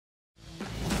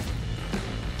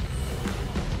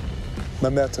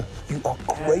Mamerta, you are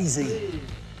crazy.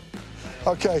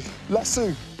 Okay,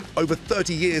 lasso. Over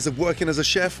 30 years of working as a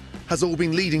chef has all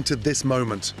been leading to this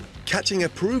moment, catching a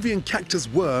Peruvian cactus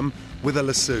worm with a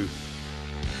lasso.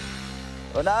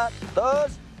 Una,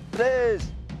 dos,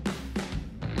 tres.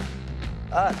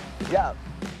 Yeah.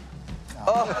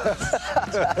 Oh.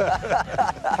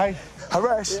 Hey,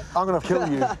 Haresh, I'm gonna kill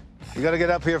you. You gotta get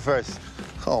up here first.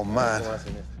 Oh, man.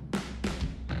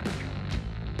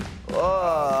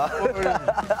 Oh.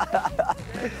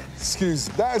 Excuse,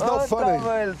 that is not funny.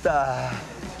 Vuelta.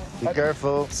 Be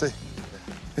careful. See,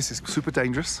 this is super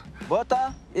dangerous.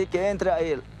 Bota y que entre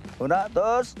ahí. Una,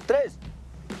 dos, tres.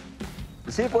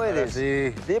 Sí puedes.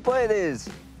 Sí. Sí puedes.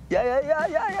 Ya.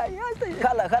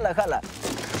 Jala.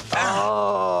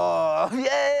 Oh,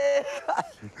 bien.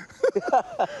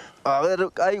 A ver,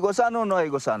 ¿hay gusano o no hay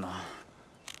gusano?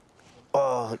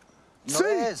 Oh, ¿no Sí.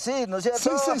 es? Sí, ¿no es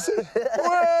cierto? Sí.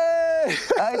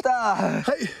 Ahí está.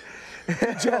 Hey,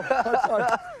 good job. High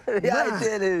five. Ya ahí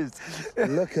tienes.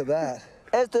 Look at that.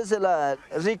 Esto es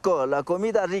la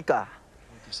comida rica.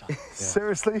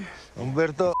 Seriously?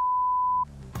 Humberto.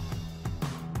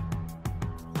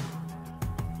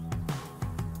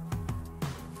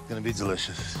 It's gonna be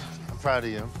delicious. I'm proud of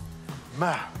you.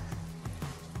 Man.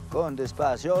 Con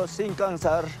despacio, sin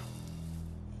cansar.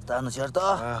 ¿Está, no es cierto?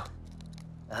 Wow.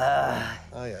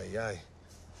 Ay.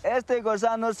 Este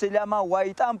gusano se llama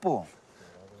guaitampo.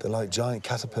 They're like giant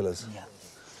caterpillars.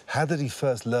 How did he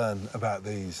first learn about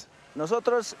these?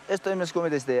 Nosotros esto hemos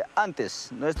comido desde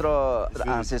antes, nuestro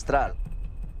ancestral.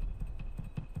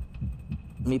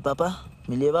 Mi papá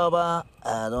me llevaba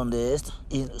a donde esto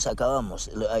y sacábamos,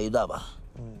 le ayudaba.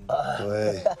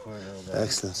 Way.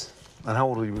 Excellent. And how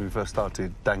old were you when you first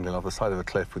started dangling off the side of a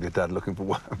cliff with your dad looking for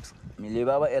worms? Me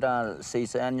llevaba, era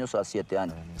 6 años a 7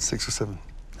 años. 6 or 7.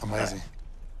 Amazing.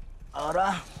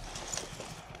 Ahora,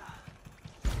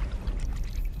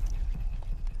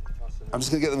 I'm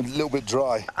just gonna get them a little bit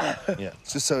dry. Yeah.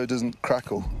 Just so it doesn't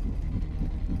crackle.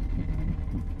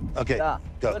 Okay, ya,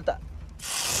 go. suelta.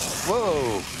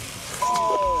 Whoa.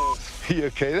 Oh, You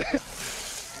okay there?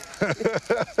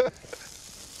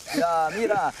 ya,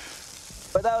 mira,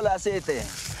 cuidado el aceite.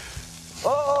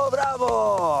 Oh,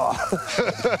 bravo.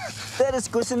 Eres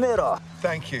cocinero.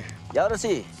 Thank you. Y ahora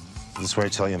sí, This is where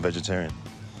Italian vegetarian.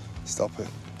 Stop it.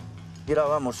 mira,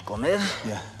 vamos a comer.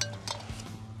 Yeah.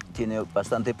 Tiene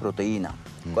bastante proteína.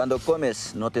 Cuando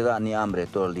comes no te da ni hambre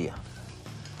todo el día.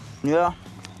 Mira,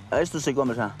 a esto se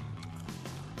come, ¿ah?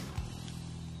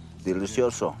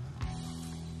 Delicioso.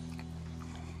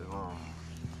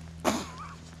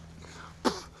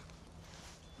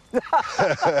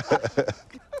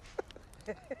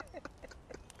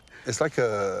 It's like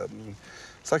a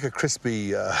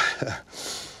crispy,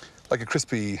 like a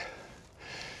crispy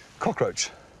cockroach.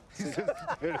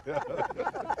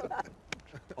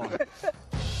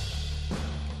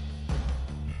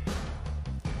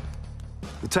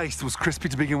 The taste was crispy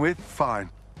to begin with, fine.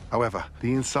 However,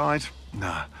 the inside,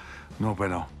 nah, no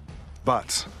bueno.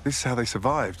 But this is how they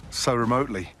survived so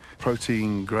remotely,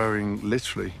 protein growing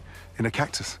literally in a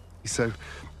cactus. So,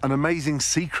 an amazing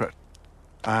secret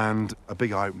and a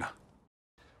big eye-opener.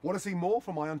 Want to see more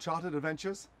from my Uncharted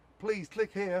adventures? Please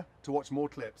click here to watch more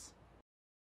clips.